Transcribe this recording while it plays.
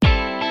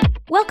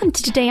Welcome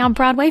to Today on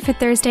Broadway for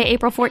Thursday,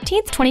 April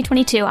 14th,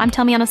 2022. I'm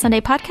Tell Me on a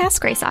Sunday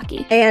podcast, Grace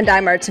Aki. And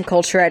I'm arts and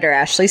culture writer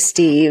Ashley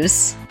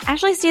Steves.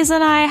 Ashley Steves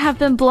and I have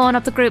been blowing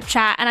up the group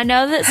chat, and I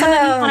know that some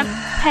of you want to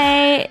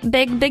pay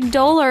big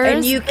dollars.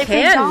 And you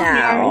can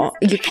now.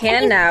 You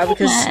can now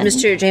because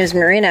Mr. James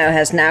Marino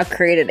has now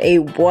created a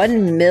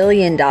 $1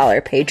 million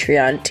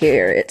Patreon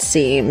tier, it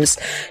seems,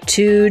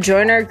 to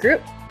join our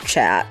group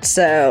chat.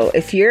 So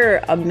if you're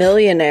a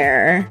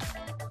millionaire,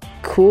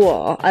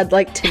 cool. I'd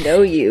like to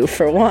know you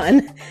for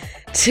one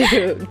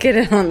to get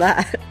in on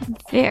that.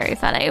 Very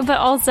funny. But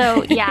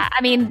also, yeah,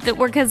 I mean,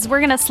 we're going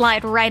to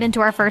slide right into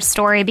our first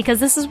story because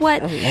this is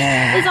what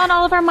is on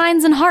all of our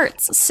minds and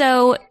hearts.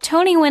 So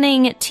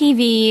Tony-winning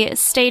TV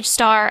stage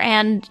star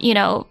and,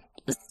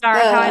 star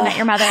of How I Met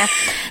Your Mother,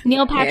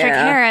 Neil Patrick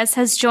Harris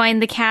has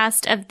joined the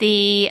cast of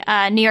the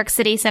New York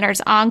City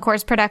Center's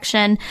Encore's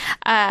production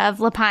of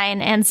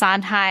Lapine and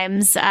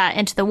Sondheim's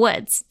Into the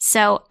Woods.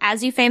 So,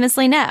 as you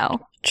famously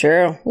know,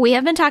 true, we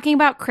have been talking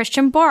about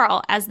Christian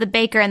Borle as the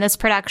baker in this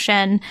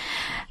production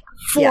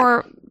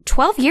for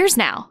 12 years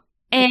now.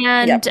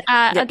 And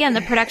again,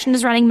 the production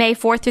is running May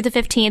 4th through the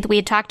 15th. We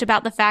had talked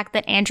about the fact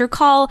that Andrew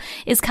Cull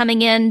is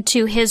coming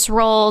into his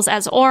roles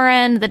as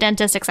Orrin, the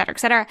dentist, et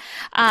cetera,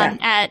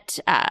 at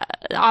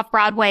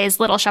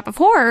Off-Broadway's Little Shop of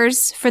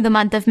Horrors for the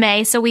month of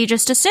May. So we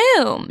just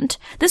assumed,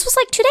 this was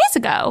like 2 days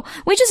ago,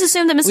 we just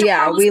assumed that Mr.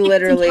 Cull was we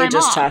literally some time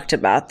just off talked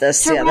about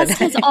this the other day. To rest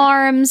his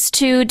arms,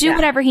 to do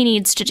whatever he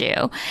needs to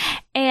do.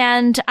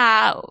 And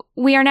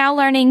we are now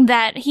learning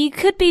that he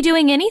could be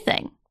doing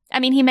anything. I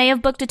mean, he may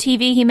have booked a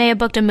TV, he may have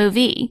booked a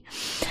movie.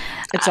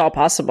 It's all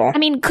possible. I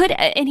mean,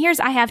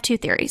 I have two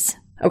theories.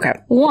 Okay.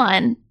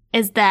 One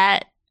is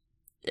that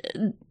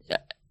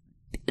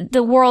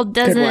the world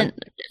doesn't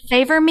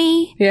favor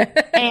me,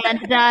 and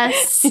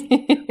thus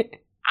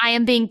I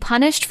am being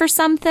punished for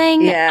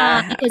something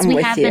because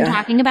we have been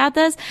talking about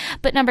this.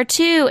 But number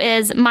two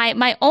is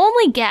my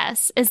only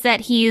guess is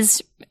that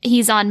he's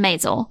on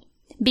Maisel.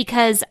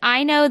 Because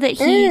I know that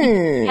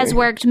he has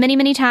worked many,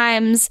 many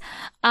times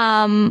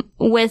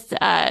with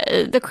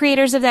the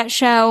creators of that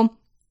show.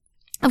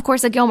 Of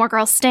course, a Gilmore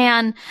Girls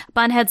stan,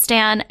 Bunhead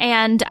stan,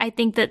 and I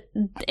think that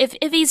if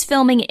he's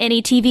filming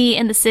any TV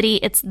in the city,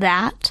 it's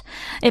that.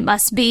 It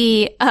must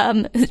be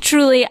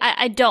truly.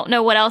 I don't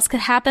know what else could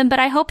happen, but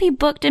I hope he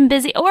booked and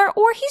busy, or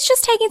he's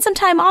just taking some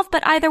time off.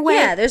 But either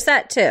way, there's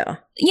that too.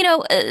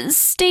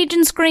 Stage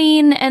and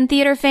screen and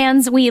theater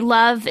fans, we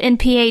love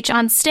NPH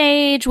on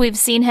stage. We've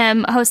seen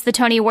him host the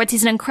Tony Awards.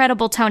 He's an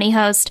incredible Tony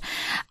host.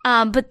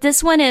 But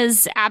this one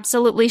is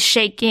absolutely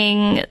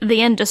shaking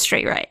the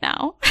industry right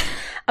now.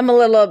 I'm a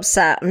little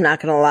upset. I'm not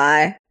going to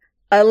lie.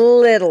 A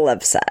little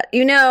upset.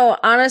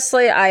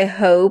 Honestly, I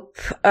hope,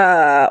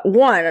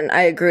 one,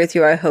 I agree with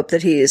you. I hope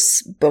that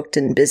he's booked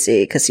and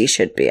busy because he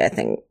should be. I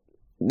think,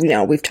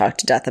 we've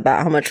talked to death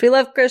about how much we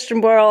love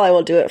Christian Borle. I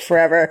will do it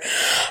forever.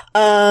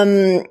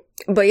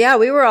 But yeah,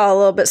 we were all a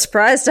little bit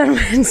surprised on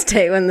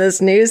Wednesday when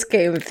this news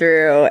came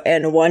through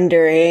and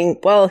wondering,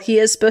 well, he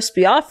is supposed to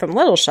be off from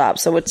Little Shop,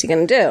 so what's he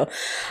going to do?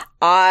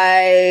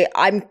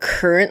 I'm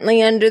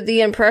currently under the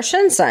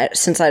impression,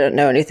 since I don't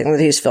know anything that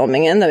he's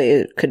filming in, that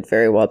he could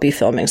very well be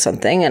filming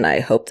something, and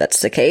I hope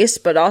that's the case.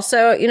 But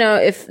also,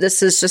 if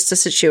this is just a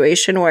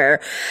situation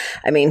where,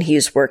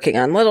 he's working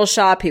on Little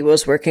Shop, he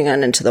was working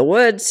on Into the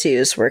Woods, he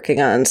was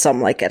working on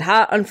Some Like It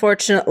Hot,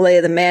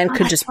 unfortunately, the man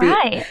could just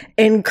be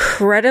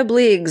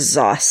incredibly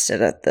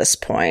exhausted at this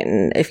point.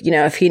 And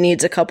if he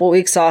needs a couple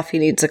weeks off, he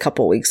needs a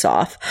couple weeks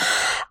off.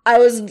 I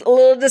was a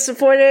little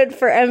disappointed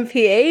for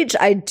MPH.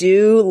 I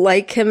do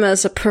like him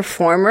as a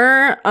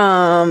performer,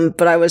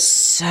 but I was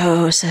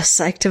so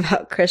psyched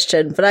about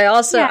Christian. But I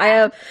also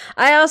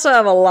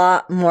have a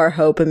lot more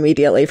hope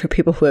immediately for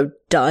people who have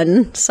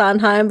done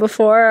Sondheim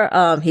before.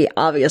 He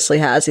obviously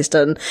has. He's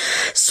done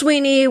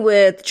Sweeney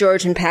with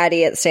George and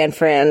Patty at San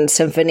Fran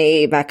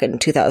Symphony back in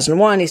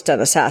 2001. He's done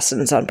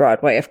Assassins on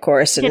Broadway, of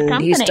course,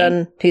 and he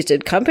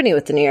did Company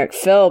with the New York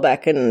Phil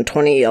back in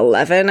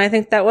 2011, I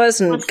think that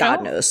was, and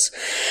God knows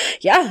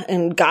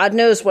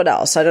what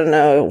else. I don't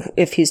know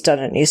if he's done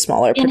any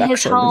smaller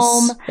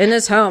productions. In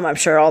his home, I'm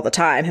sure, all the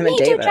time. Him and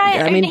David.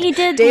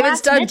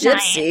 David's done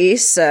Gypsy,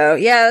 so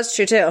yeah, that's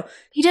true too.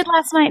 He did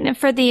last night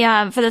for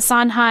the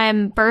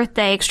Sondheim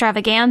birthday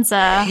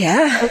extravaganza.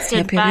 Yeah.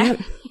 Hosted by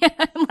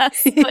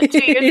 2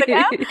 years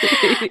ago.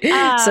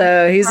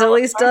 So he's at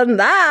least done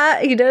that.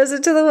 He knows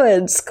Into the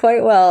Woods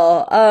quite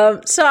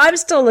well. So I'm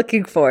still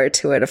looking forward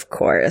to it, of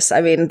course.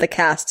 The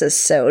cast is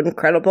so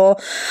incredible.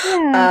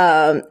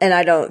 Yeah. And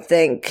I don't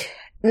think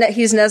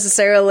he's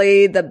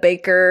necessarily the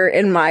baker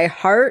in my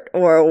heart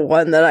or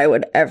one that I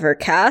would ever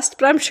cast,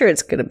 but I'm sure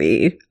it's going to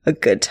be a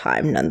good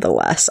time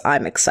nonetheless.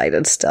 I'm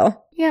excited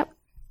still. Yep.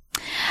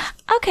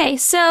 Okay,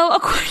 so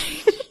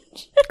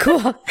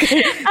cool.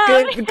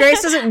 Good.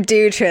 Grace doesn't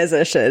do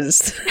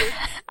transitions.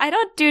 I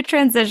don't do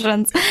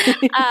transitions. Do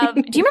you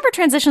remember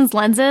transitions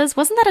lenses?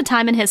 Wasn't that a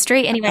time in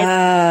history? Anyways,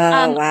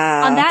 wow.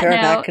 On that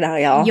Throwback note, now,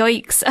 y'all.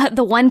 Yikes.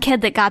 The one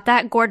kid that got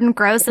that, Gordon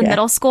Gross, in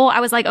middle school,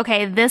 I was like,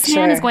 okay, this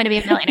man is going to be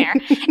a millionaire.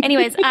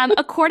 Anyways,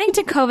 according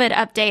to COVID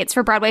updates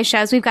for Broadway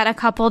shows, we've got a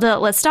couple to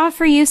list off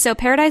for you. So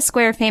Paradise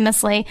Square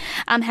famously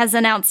has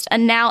announced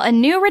now a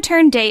new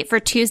return date for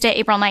Tuesday,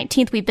 April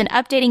 19th. We've been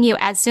updating you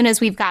as soon as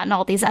we've gotten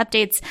all these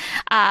updates.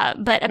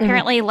 But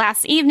apparently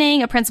last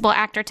evening, a principal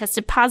actor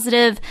tested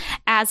positive,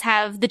 as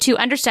have the two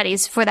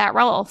understudies for that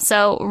role.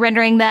 So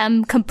rendering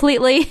them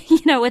completely,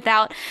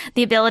 without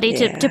the ability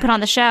to put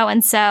on the show.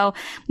 And so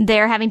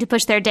they're having to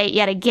push their date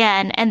yet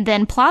again. And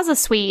then Plaza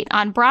Suite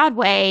on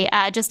Broadway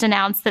just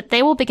announced that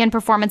they will begin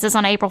performances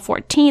on April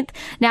 14th,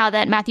 now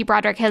that Matthew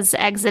Broderick has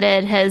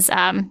exited his,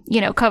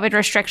 COVID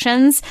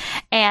restrictions.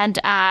 And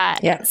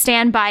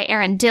Stand By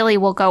Erin Dilly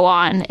will go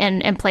on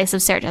in place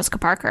of Sarah Jessica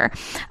Parker.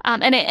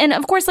 And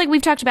of course, like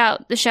we've talked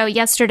about the show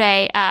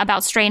yesterday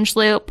about Strange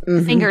Loop,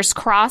 fingers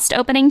crossed,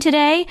 opening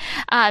today.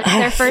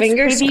 Their first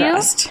preview.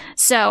 Crossed.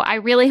 So I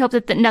really hope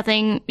that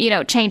nothing,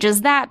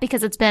 changes that,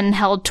 because it's been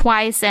held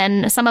twice,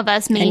 and some of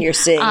us, are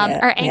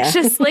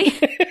anxiously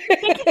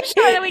making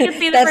sure that we can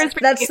see the first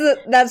preview.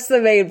 That's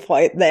the main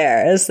point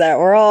there, is that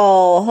we're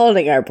all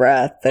holding our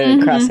breath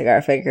and crossing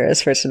our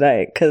fingers for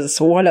tonight, because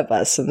one of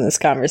us in this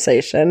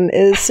conversation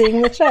is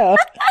seeing the show.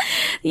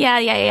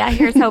 Yeah.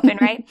 Here's hoping,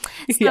 right?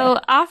 So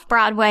off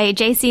Broadway,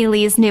 J.C.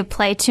 Lee's new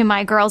play To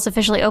My Girls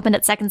officially opened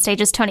at Second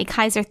Stage's Tony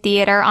Kaiser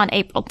Theater on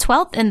April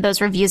 12th, and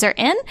those reviews are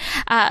in.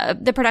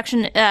 The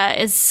production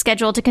is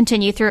scheduled to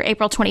continue through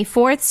April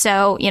 24th,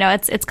 so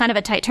it's kind of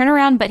a tight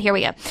turnaround, but here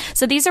we go.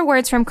 So these are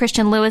words from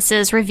Christian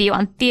Lewis's review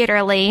on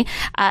Theaterly.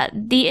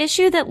 The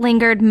issue that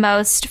lingered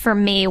most for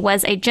me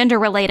was a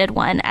gender-related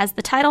one. As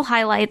the title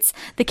highlights,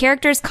 the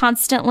characters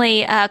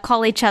constantly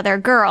call each other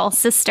girl,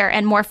 sister,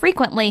 and more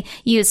frequently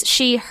use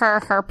she,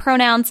 her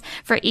pronouns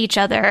for each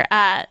other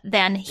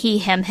than he,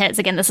 him, his.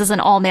 Again, this is an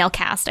all-male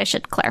cast, I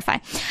should clarify.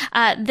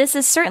 This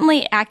is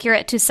certainly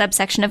accurate to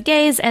subsection of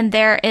gays, and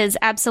there is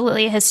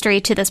absolutely a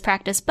history to this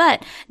practice,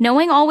 but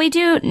knowing all we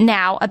do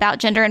now about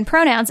gender and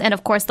pronouns, and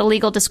of course the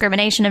legal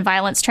discrimination and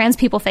violence trans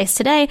people face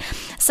today,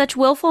 such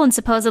willful and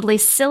supposedly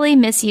silly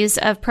misuse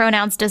of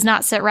pronouns does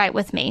not sit right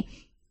with me.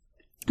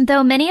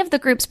 Though many of the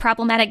group's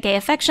problematic gay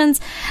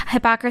affections,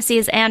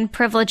 hypocrisies, and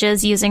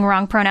privileges using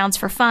wrong pronouns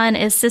for fun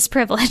is cis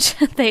privilege,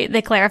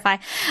 they clarify,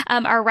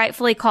 are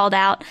rightfully called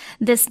out,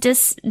 this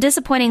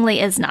disappointingly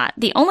is not.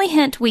 The only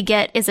hint we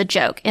get is a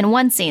joke. In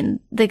one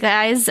scene, the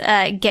guys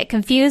get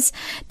confused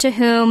to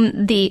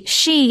whom the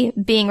she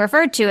being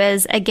referred to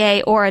as a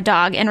gay or a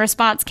dog. In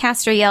response,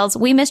 Castor yells,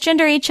 "We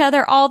misgender each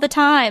other all the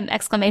time!" !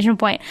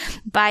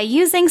 By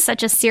using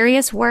such a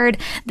serious word,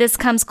 this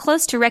comes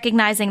close to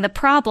recognizing the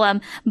problem,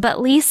 but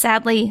Lee,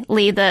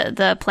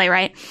 the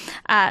playwright,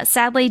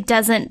 sadly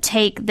doesn't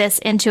take this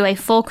into a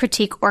full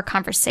critique or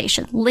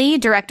conversation. Lee,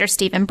 director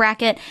Stephen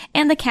Brackett,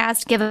 and the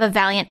cast give a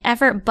valiant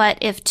effort, but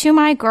if To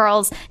My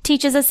Girls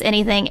teaches us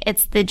anything,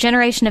 it's the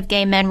generation of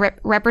gay men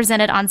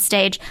represented on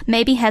stage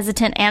may be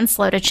hesitant and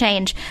slow to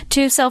change,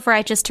 too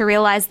self-righteous to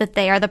realize that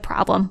they are the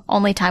problem.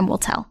 Only time will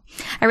tell.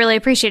 I really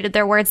appreciated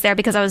their words there,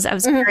 because I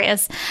was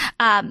curious.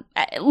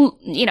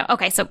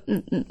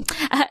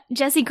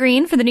 Jesse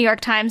Green for the New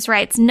York Times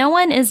writes, "No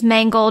one is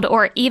mangled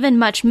or even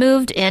much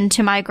moved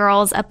into My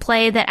Girls, a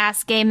play that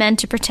asks gay men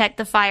to protect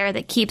the fire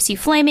that keeps you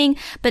flaming,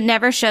 but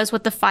never shows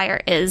what the fire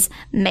is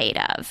made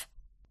of."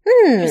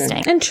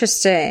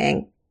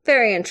 Interesting.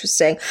 Very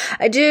interesting.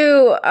 I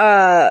do,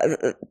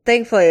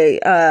 thankfully,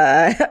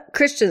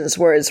 Christian's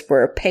words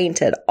were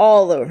painted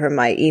all over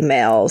my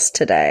emails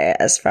today,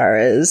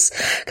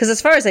 because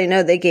as far as I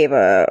know, they gave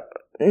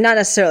not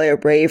necessarily a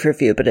rave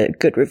review, but a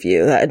good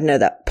review. I know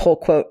that pull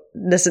quote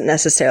doesn't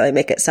necessarily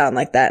make it sound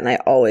like that, and I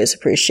always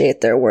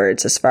appreciate their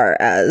words as far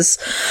as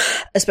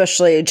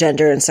especially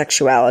gender and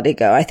sexuality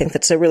go. I think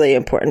that's a really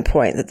important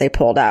point that they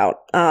pulled out.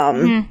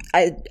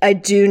 I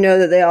do know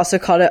that they also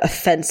called it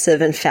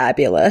offensive and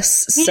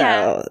fabulous.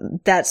 So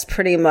that's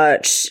pretty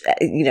much,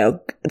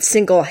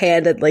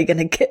 single-handedly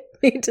going to get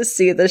me to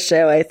see the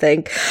show, I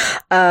think.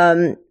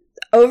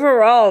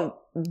 Overall,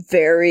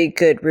 very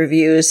good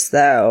reviews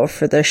though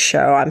for the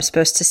show. I'm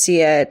supposed to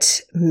see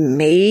it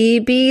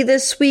maybe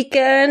this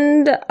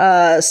weekend.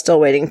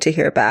 Still waiting to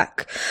hear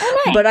back.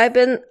 Oh, nice. But I've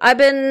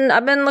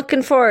been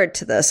looking forward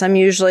to this. I'm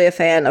usually a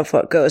fan of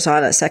what goes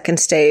on at Second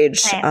Stage.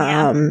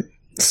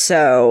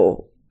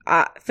 So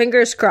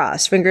fingers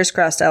crossed.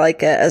 I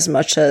like it as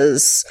much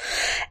as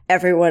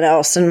everyone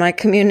else in my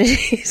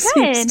community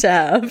seems to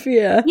have.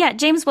 Yeah.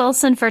 James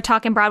Wilson for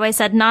Talkin' Broadway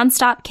said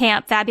nonstop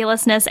camp,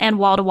 fabulousness, and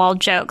wall-to-wall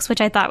jokes, which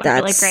I thought was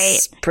really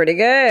great. Pretty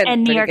good.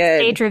 And New York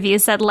Stage Review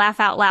said laugh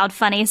out loud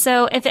funny.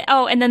 So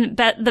and then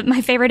my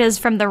favorite is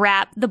from the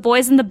rap, the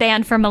boys in the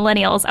band for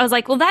millennials. I was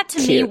like, well, that to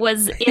me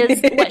is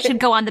what should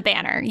go on the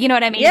banner. You know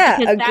what I mean? Yeah,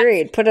 because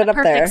agreed. Put it up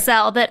there. Perfect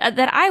sell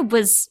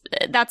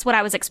that's what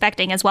I was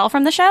expecting as well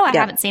from the show. I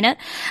haven't seen it.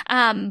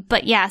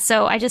 But yeah,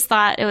 so I just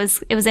thought it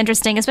was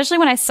interesting, especially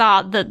when I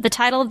saw the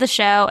title of the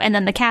show and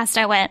then the cast.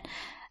 I went,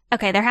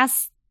 okay, there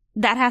has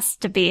that has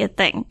to be a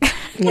thing.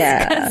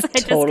 Yeah,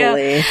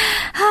 totally.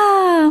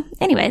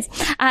 Anyways,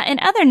 in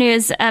other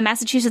news,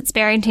 Massachusetts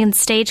Barrington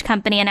Stage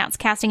Company announced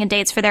casting and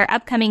dates for their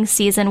upcoming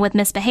season with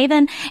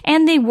Misbehavin'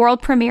 and the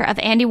world premiere of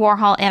Andy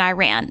Warhol in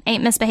Iran.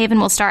 Ain't Misbehavin'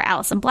 will star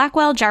Allison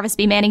Blackwell, Jarvis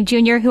B. Manning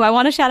Jr., who I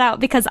want to shout out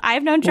because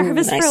I've known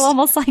Jarvis for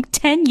almost like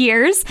 10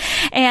 years,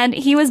 and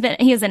he was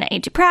in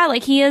Ain't You Proud.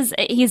 Like he's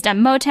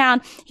done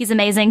Motown. He's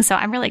amazing. So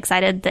I'm really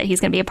excited that he's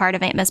going to be a part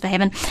of Ain't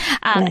Misbehavin'.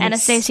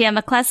 Anastasia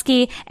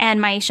McCluskey and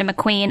Maisha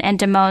McQueen and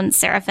Damone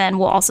Seraphin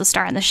will also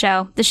star in the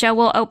show. The show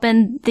will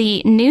open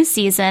the new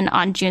season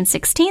on June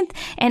 16th,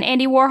 and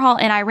Andy Warhol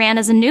in Iran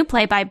is a new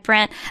play by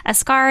Brent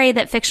Asghari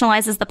that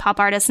fictionalizes the pop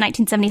artist's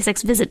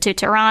 1976 visit to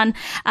Tehran.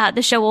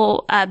 The show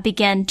will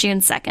begin June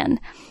 2nd.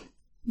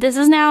 This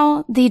is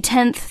now the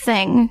 10th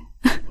thing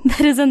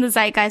that is in the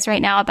zeitgeist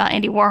right now about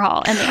Andy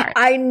Warhol and the art.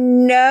 I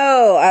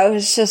know. I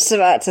was just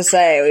about to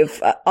say,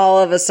 we've all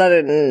of a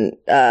sudden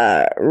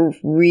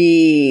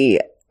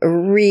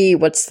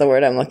what's the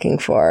word I'm looking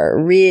for?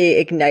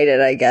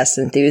 Reignited, I guess,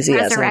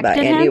 enthusiasm about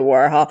Andy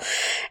Warhol.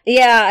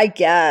 Yeah, I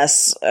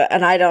guess.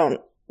 And I don't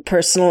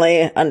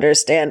personally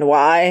understand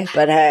why,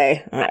 but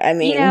hey, I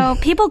mean,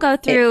 people go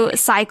through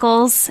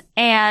cycles,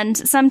 and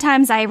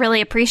sometimes I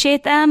really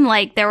appreciate them.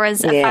 Like there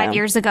was 5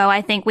 years ago,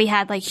 I think we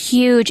had like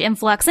huge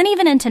influx, and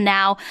even into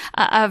now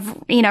of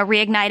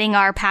reigniting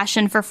our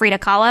passion for Frida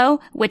Kahlo,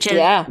 which is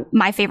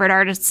my favorite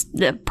artist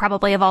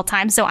probably of all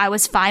time. So I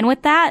was fine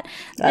with that.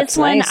 That's this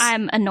one nice.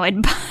 I'm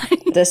annoyed by.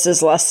 This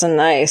is less than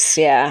nice,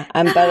 yeah.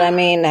 But I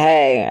mean,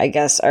 hey, I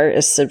guess art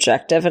is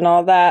subjective and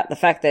all that. The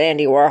fact that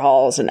Andy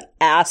Warhol is an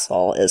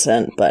asshole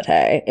isn't, but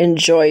hey,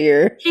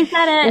 She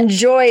said it.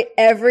 Enjoy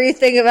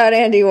everything about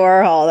Andy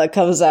Warhol that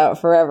comes out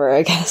forever,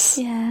 I guess.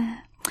 Yeah.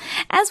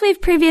 As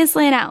we've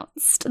previously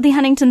announced, the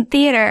Huntington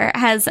Theater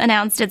has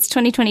announced its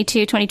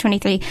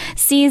 2022-2023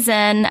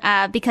 season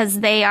because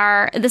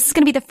this is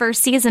going to be the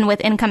first season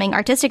with incoming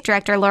artistic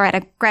director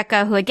Loretta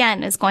Greco, who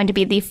again is going to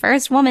be the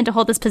first woman to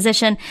hold this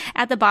position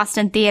at the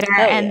Boston Theater,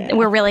 and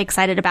we're really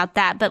excited about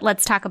that. But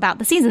let's talk about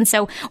the season.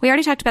 So we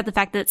already talked about the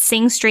fact that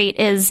Sing Street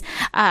is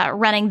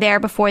running there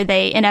before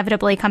they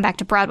inevitably come back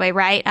to Broadway,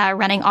 right?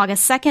 Running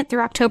August 2nd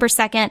through October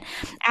 2nd.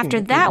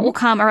 After that will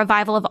come a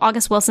revival of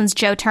August Wilson's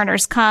Joe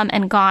Turner's Come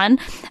and Gone.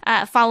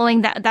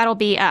 Following that'll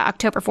be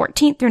October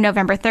 14th through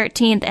November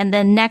 13th. And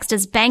then next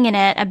is Bangin'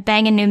 It, a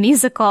bangin' new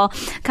musical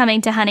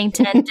coming to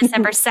Huntington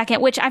December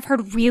 2nd, which I've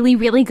heard really,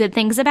 really good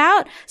things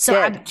about. So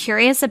I'm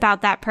curious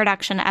about that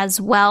production as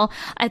well.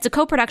 It's a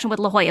co-production with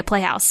La Jolla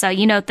Playhouse, so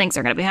things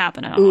are going to be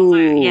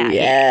happening.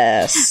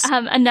 Yes.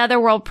 Another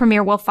world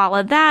premiere will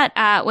follow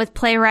that with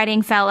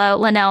playwriting fellow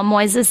Linnell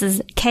Moises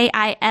is Kissing.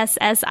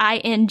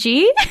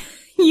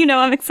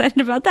 I'm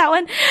excited about that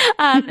one.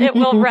 It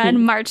will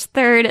run March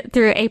 3rd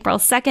through April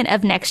 2nd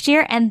of next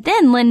year. And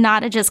then Lynn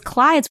Nottage's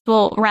Clydes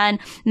will run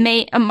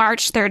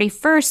March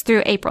 31st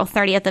through April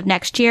 30th of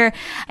next year.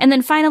 And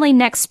then finally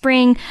next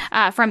spring,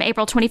 from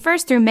April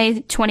 21st through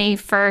May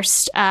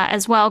 21st,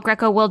 as well,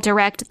 Greco will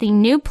direct the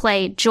new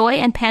play Joy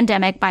and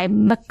Pandemic by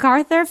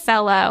MacArthur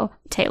Fellow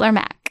Taylor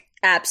Mack.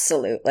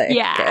 Absolutely.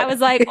 Yeah, good. I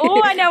was like,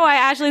 I know why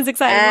Ashley's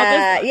excited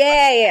about this.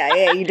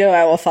 Yeah.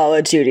 I will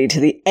follow Judy to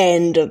the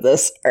end of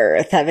this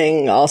earth,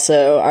 having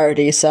also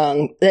already saw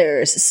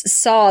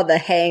The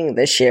Hang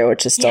this year,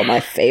 which is still my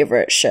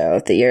favorite show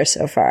of the year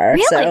so far.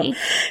 Really?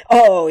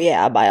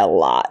 So, by a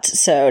lot.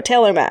 So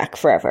Taylor Mack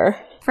forever.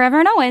 Forever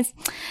and always.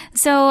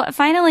 So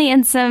finally,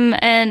 in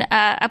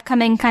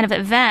upcoming kind of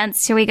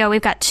events, here we go.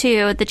 We've got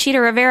two. The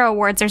Cheetah Rivera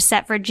Awards are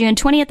set for June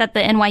 20th at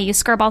the NYU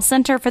Skirball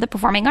Center for the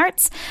Performing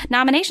Arts.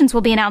 Nominations will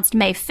be announced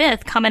May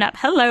 5th. Coming up.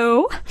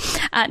 Hello.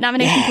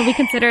 Nominations will be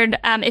considered.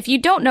 If you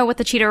don't know what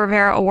the Cheetah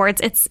Rivera Awards,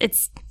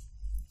 it's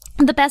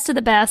the best of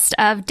the best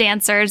of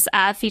dancers,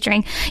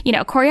 featuring,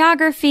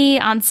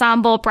 choreography,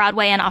 ensemble,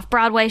 Broadway and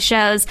off-Broadway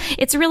shows.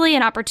 It's really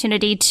an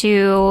opportunity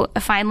to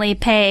finally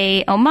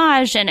pay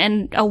homage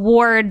and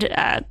award,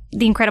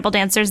 the incredible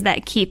dancers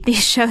that keep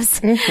these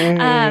shows,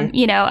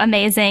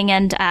 amazing.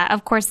 And,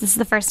 of course, this is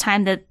the first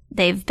time that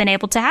they've been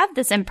able to have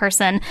this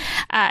in-person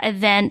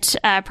event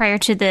prior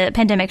to the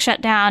pandemic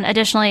shutdown.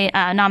 Additionally,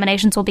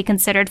 nominations will be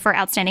considered for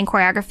outstanding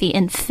choreography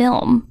in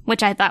film,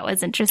 which I thought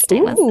was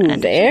interesting. Ooh,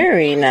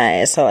 very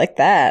nice. I like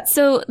that.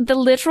 So the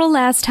literal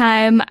last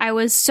time I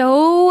was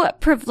so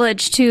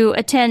privileged to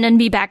attend and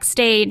be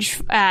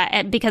backstage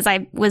because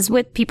I was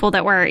with people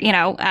that were,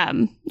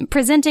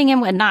 presenting and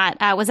whatnot,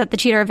 was at the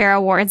Cheetah Rivera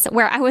Awards,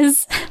 where I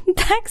was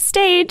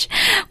backstage,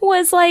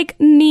 was like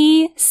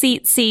me,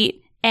 seat,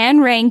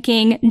 and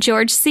ranking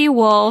George C.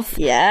 Wolfe.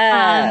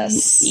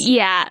 Yes.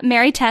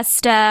 Mary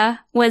Testa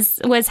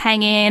was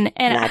hanging,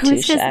 and Not I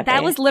was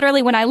that was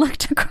literally when I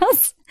looked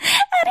across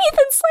at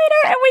Ethan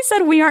Slater, and we said,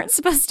 we aren't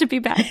supposed to be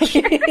back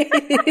here.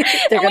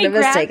 They're going to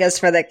mistake us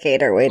for the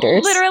cater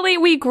waiters. Literally,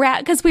 we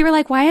grabbed, because we were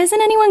like, why isn't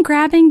anyone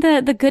grabbing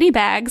the goodie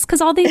bags? Because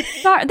all these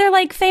they're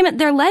like famous,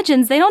 they're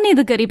legends. They don't need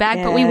the goodie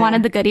bag, but we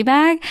wanted the goodie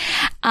bag.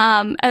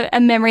 a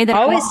memory that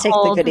always take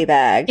the goodie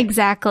bag.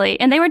 Exactly.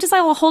 And they were just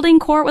like holding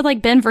court with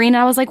like Ben Vereen.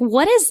 I was like,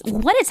 what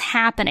is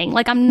happening?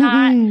 Like, I'm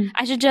not,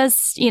 I should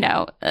just,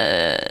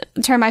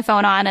 turn my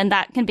phone on and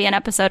that can be an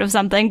episode of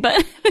something,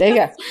 but there you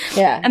go.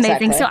 Yeah.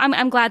 Amazing. Exactly. So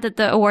I'm glad that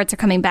the awards are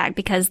coming back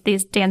because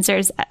these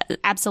dancers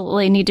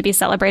absolutely need to be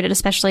celebrated,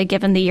 especially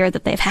given the year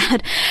that they've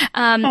had.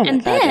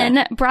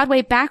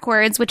 Broadway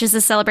Backwards, which is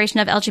a celebration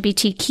of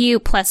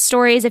LGBTQ plus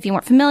stories. If you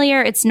weren't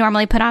familiar, it's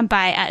normally put on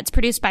by, it's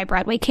produced by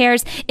Broadway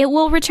Cares. It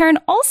will return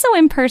also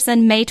in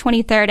person May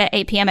 23rd at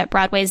 8 p.m. at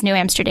Broadway's New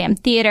Amsterdam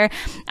Theater.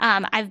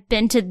 I've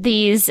been to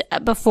these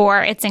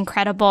before. It's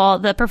incredible.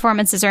 The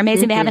performances are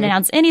amazing. They haven't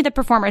announced any of the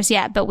performers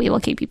yet, but we will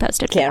keep you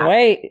posted. Can't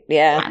wait.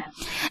 Yeah.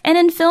 And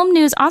in film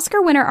news,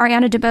 Oscar winner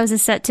Ariana DeBose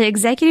is set to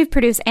executive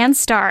produce and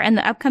star in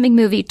the upcoming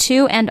movie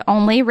Two and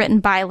Only, written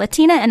by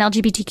Latina and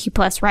LGBTQ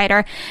plus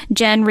writer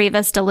Jen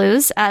Rivas de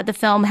Luz. The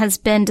film has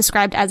been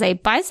described as a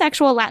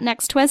bisexual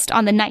Latinx twist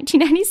on the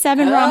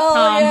 1997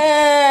 rom-com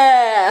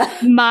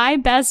My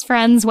Best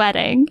Friend's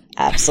Wedding.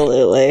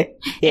 Absolutely.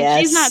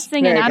 Yes. She's not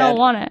singing. I don't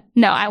want it.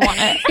 No, I want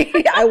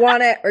it. I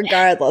want it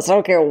regardless. I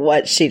don't care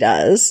what she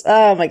does.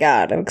 Oh my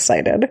God. I'm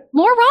excited.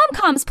 More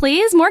rom-coms,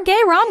 please. More gay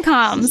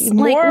rom-coms.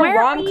 More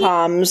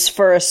rom-coms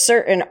for a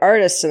certain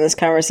artist in this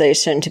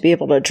conversation to be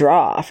able to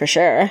draw, for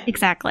sure.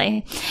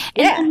 Exactly.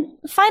 And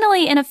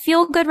finally, in a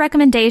feel-good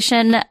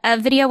recommendation, a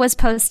video was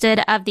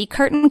posted of the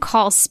curtain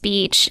call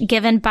speech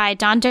given by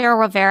Don Daryl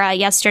Rivera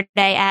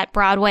yesterday at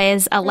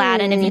Broadway's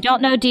Aladdin. If you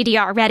don't know Didi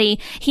already,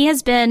 he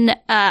has been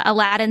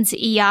Aladdin's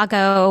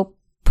Iago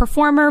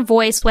performer,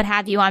 voice, what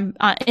have you,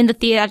 in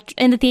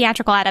the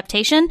theatrical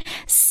adaptation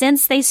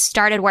since they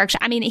started work.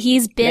 I mean,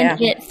 he's been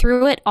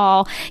through it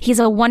all. He's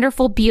a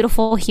wonderful,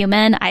 beautiful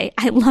human. I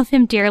love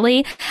him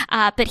dearly.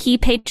 But he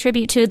paid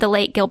tribute to the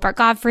late Gilbert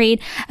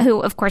Gottfried,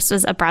 who of course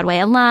was a Broadway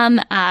alum,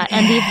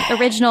 and the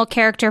original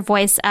character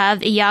voice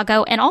of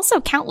Iago, and also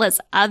countless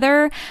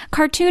other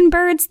cartoon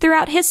birds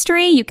throughout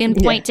history. You can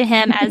point to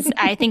him as,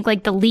 I think,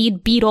 like the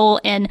lead beetle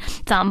in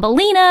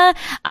Thumbelina.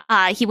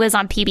 He was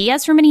on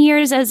PBS for many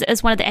years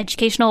as one of the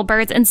educational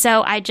birds. And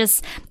so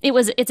it's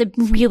a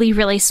really,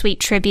 really sweet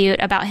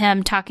tribute about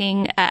him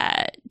talking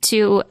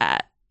to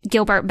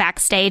Gilbert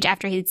backstage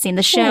after he'd seen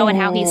the show and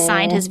how he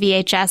signed his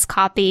VHS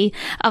copy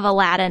of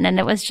Aladdin. And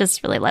it was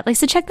just really lovely.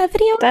 So check that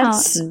video out.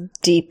 That's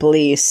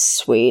deeply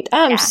sweet.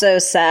 I'm so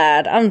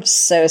sad. I'm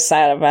so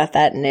sad about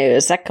that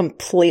news. That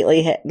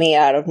completely hit me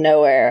out of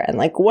nowhere. And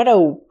like, what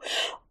a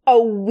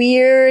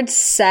weird,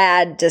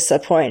 sad,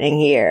 disappointing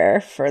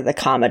year for the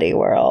comedy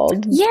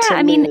world. Yeah,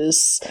 I mean,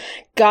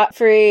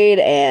 Gottfried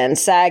and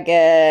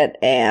Saget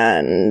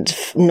and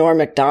Norm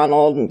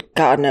Macdonald and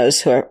God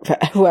knows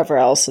whoever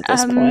else at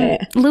this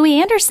point. Louis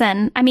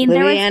Anderson. I mean,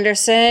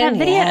 Anderson. That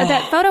video,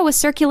 that photo was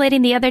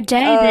circulating the other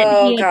day.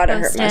 Oh God, it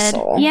hurt my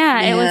soul.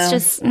 Yeah, it was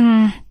just.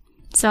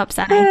 So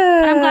upsetting. But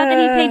I'm glad that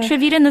he paid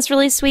tribute in this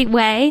really sweet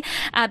way,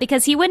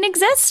 because he wouldn't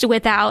exist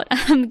without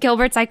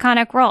Gilbert's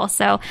iconic role.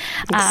 So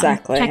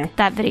exactly. Check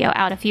that video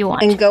out if you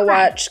want. And go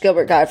watch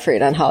Gilbert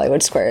Gottfried on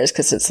Hollywood Squares,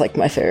 because it's like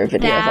my favorite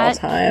video of all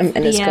time.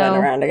 And it's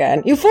going around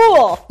again. You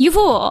fool! You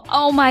fool!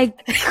 Oh my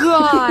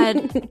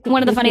God.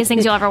 One of the funniest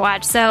things you'll ever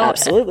watch. So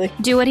absolutely.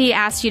 Do what he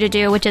asked you to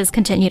do, which is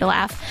continue to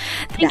laugh.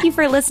 Thank you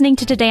for listening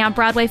to Today on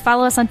Broadway.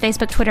 Follow us on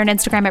Facebook, Twitter, and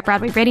Instagram at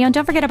Broadway Radio. And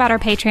don't forget about our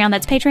Patreon.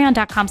 That's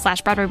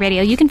patreon.com/Broadway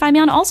Radio. You can find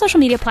me on all social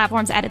media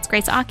platforms at It's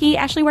Grace Aki.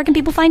 Ashley, where can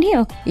people find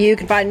you? You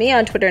can find me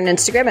on Twitter and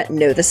Instagram at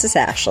No This Is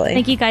Ashley.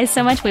 Thank you guys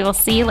so much. We will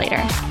see you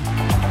later.